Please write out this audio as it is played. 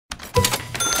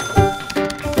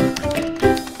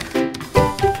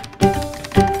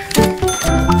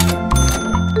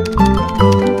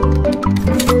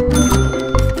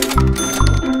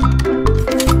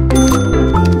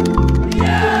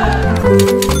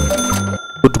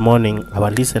Good morning, our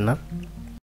listener.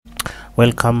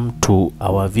 Welcome to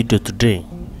our video today.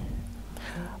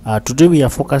 Today we are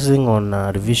focusing on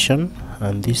revision,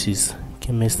 and this is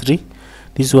chemistry.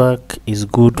 This work is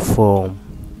good for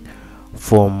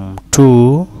Form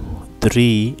 2,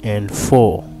 3 and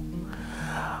 4.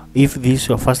 If this is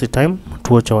your first time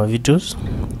to watch our videos,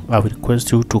 I will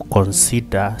request you to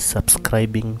consider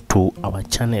subscribing to our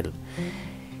channel.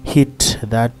 Hit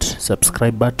that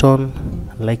subscribe button,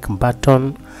 like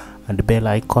button and bell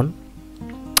icon,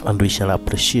 and we shall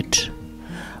appreciate.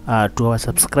 To our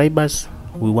subscribers,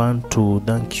 we want to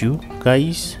thank you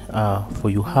guys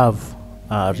for you have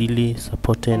really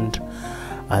supported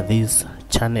this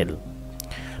channel.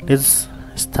 Let's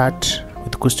start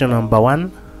with question number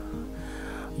 1.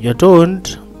 You're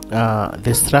told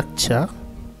the structure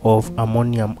of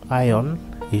ammonium ion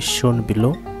is shown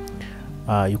below.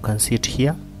 You can see it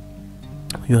here.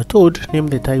 You are told name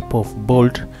the type of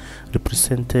bond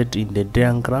represented in the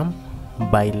diagram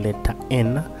by letter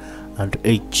N and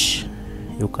H.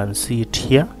 You can see it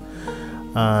here,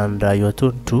 and you are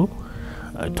told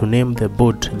to name the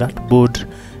bond. That bond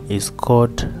is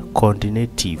called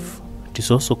coordinative. It is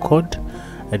also called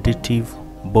additive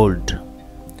bond.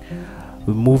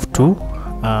 We move to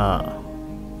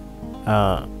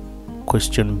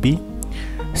question B.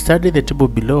 Study the table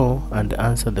below and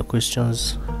answer the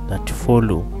questions that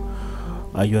follow.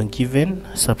 You are given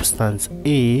substance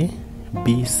A,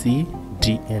 B, C,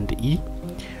 D and E.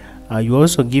 You are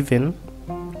also given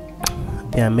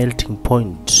their melting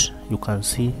point. You can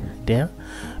see there.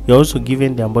 You are also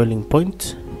given their boiling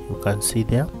point. You can see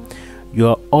there. You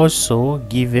are also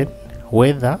given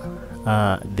whether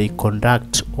they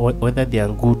conduct, or whether they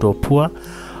are good or poor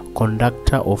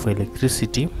conductor of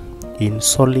electricity in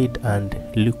solid and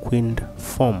liquid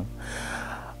form.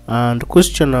 And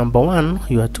question number 1,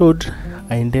 you are told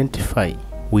identify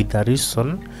with a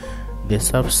reason the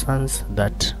substance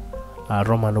that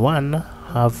Roman 1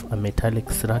 have a metallic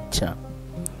structure,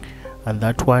 and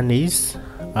that one is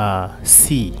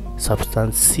C,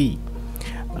 substance C.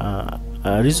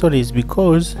 Reason is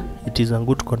because it is a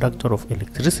good conductor of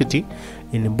electricity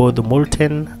in both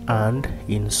molten and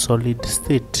in solid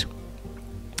state.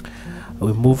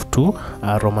 We move to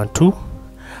Roman 2,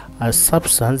 a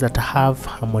substance that have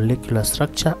a molecular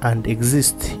structure and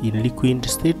exist in liquid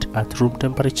state at room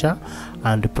temperature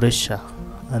and pressure,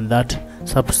 and that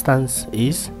substance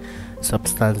is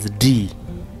substance D.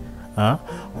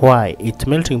 Why? Its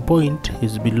melting point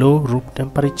is below room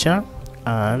temperature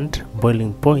and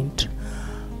boiling point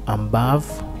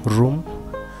above room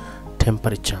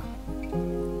temperature.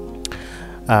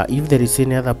 If there is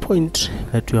any other point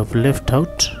that you have left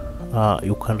out,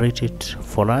 you can write it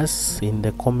for us in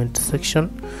the comment section,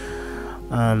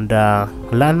 and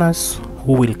learners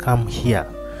who will come here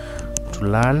to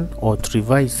learn or to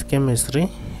revise chemistry,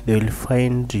 they will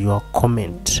find your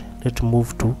comment. Let's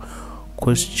move to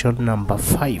question number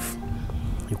 5.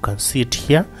 You can see it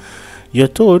here. You're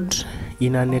told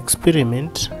in an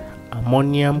experiment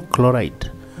ammonium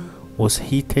chloride was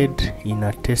heated in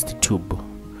a test tube.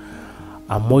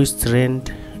 A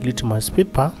moistened litmus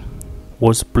paper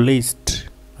was placed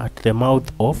at the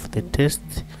mouth of the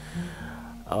test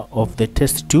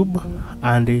tube,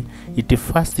 and it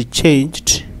first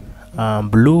changed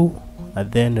blue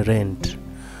and then red.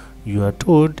 You are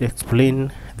told to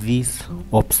explain this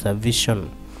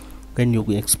observation. When you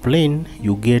explain,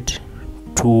 you get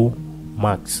 2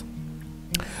 marks.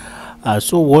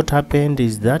 So what happened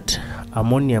is that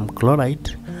ammonium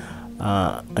chloride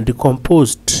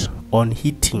decomposed on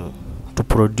heating to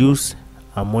produce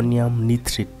ammonium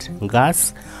nitrate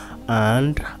gas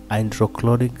and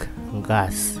hydrochloric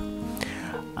gas,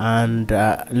 and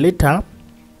later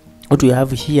what we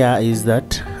have here is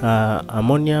that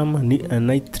ammonium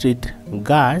nitrate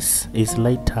gas is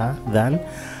lighter than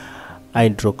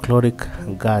hydrochloric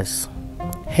gas,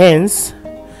 hence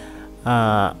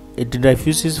it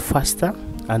diffuses faster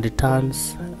and it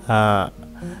turns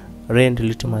red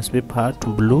litmus paper to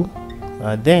blue.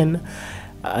 Then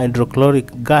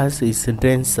hydrochloric gas is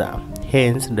denser,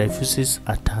 hence diffuses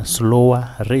at a slower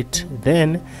rate.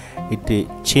 Then it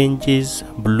changes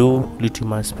blue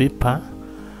litmus paper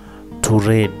to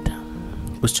red.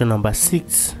 Question number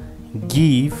 6.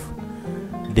 Give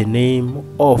the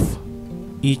name of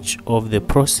each of the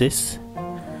process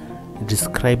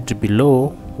described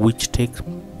below which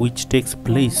takes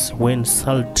place when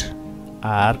salt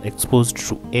are exposed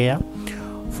to air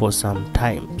for some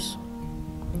times.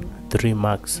 3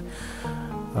 marks.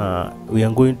 We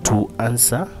are going to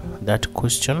answer that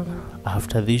question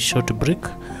after this short break.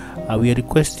 We are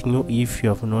requesting you, if you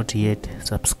have not yet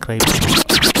subscribed to our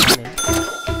channel,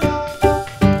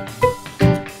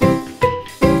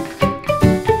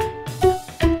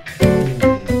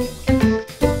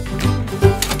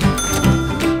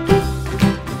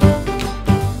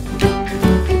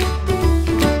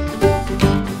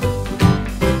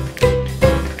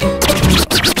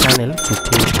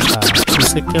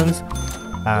 seconds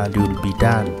and you'll be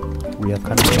done. We are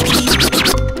coming back.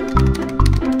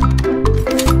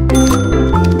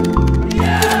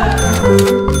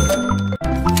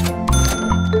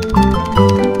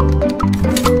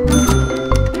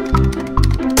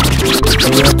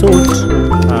 We are told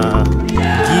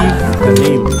give the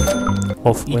name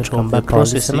of each of the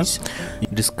processes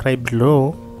described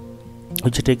below,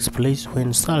 which takes place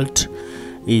when salt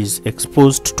is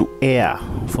exposed to air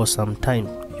for some time.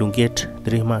 You get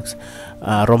 3 marks.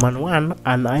 Roman 1,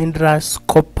 anhydrous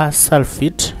copper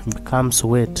sulfate becomes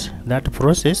wet. That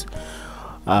process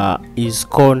is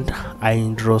called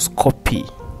hydroscopy.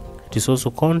 It is also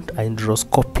called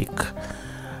hydroscopic.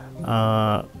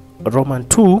 Roman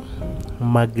 2,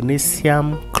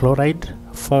 magnesium chloride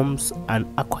forms an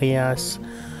aqueous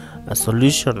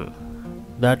solution.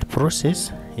 That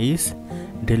process is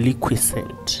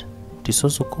deliquescent. It is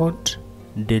also called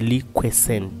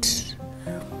deliquescent.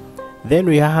 Then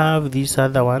we have this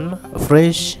other one,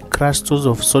 fresh crystals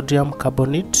of sodium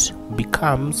carbonate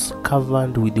becomes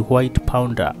covered with white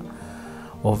powder.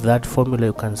 Of that formula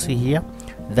you can see here,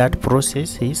 that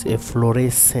process is a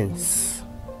fluorescence.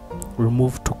 We'll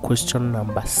move to question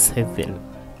number 7.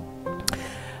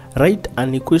 Write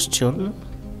an equation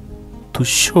to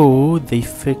show the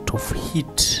effect of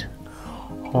heat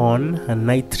on a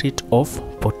nitrate of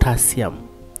potassium.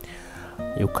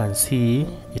 You can see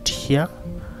it here.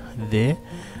 The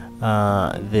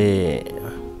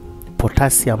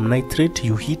potassium nitrate,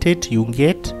 you heat it, you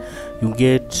get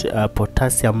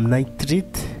potassium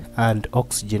nitrate and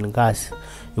oxygen gas.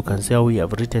 You can see how we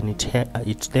have written it here,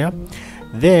 it's there.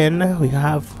 Then we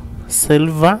have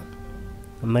silver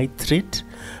nitrate,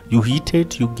 you heat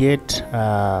it, you get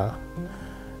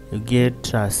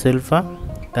silver,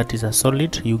 that is a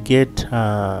solid. You get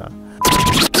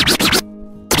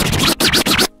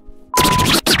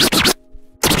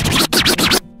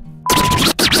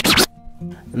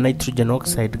nitrogen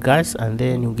oxide gas, and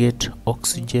then you get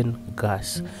oxygen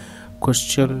gas.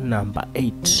 Question number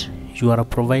 8. You are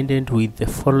provided with the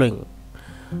following: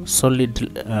 solid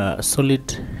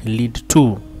lead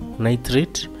 2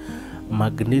 nitrate,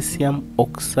 magnesium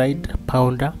oxide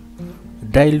powder,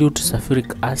 dilute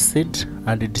sulfuric acid,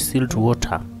 and distilled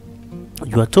water.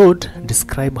 You are told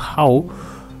describe how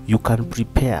you can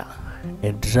prepare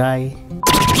a dry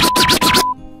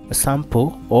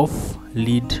sample of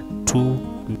lead 2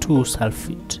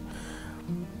 sulfate.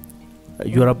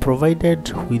 You are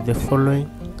provided with the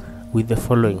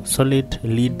following: solid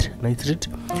lead nitrate,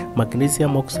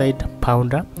 magnesium oxide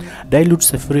powder, dilute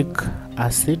sulfuric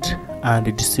acid,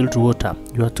 and distilled water.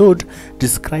 You are told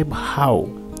describe how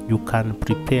you can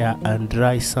prepare a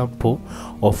dry sample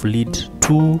of lead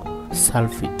 2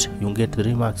 sulfate. You get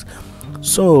 3 marks.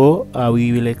 So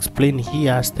we will explain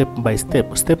here step by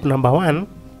step. Step number 1: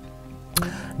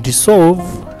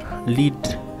 dissolve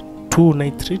lead 2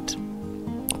 nitrate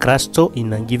crystal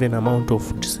in a given amount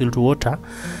of distilled water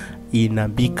in a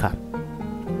beaker.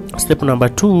 Step number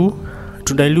 2: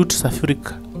 to dilute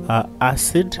sulfuric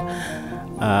acid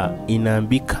in a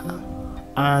beaker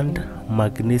and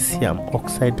magnesium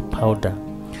oxide powder.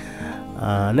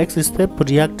 Next step: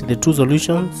 react the 2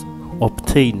 solutions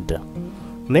obtained.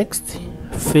 Next,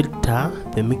 filter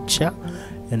the mixture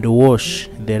and wash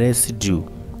the residue.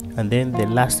 And then the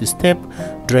last step: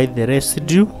 dry the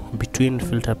residue between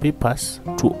filter papers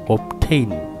to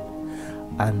obtain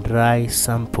a dry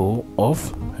sample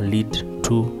of lead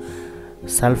 2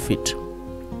 sulfate.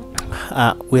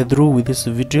 We're through with this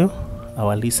video,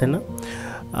 our listener.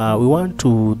 We want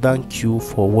to thank you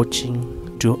for watching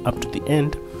up to the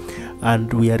end,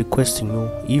 and we are requesting you,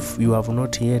 if you have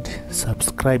not yet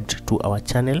subscribed to our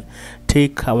channel,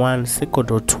 take 1 second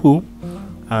or 2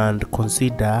 and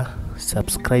consider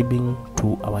subscribing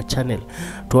to our channel.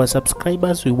 To our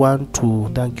subscribers, we want to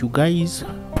thank you guys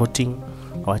supporting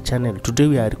our channel. Today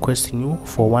we are requesting you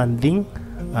for one thing: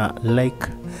 like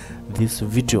this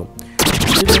video.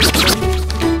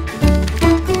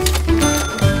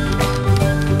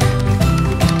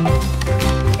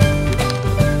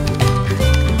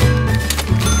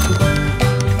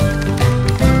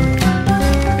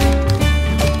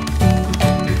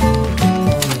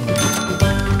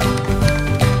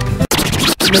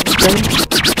 Next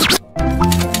time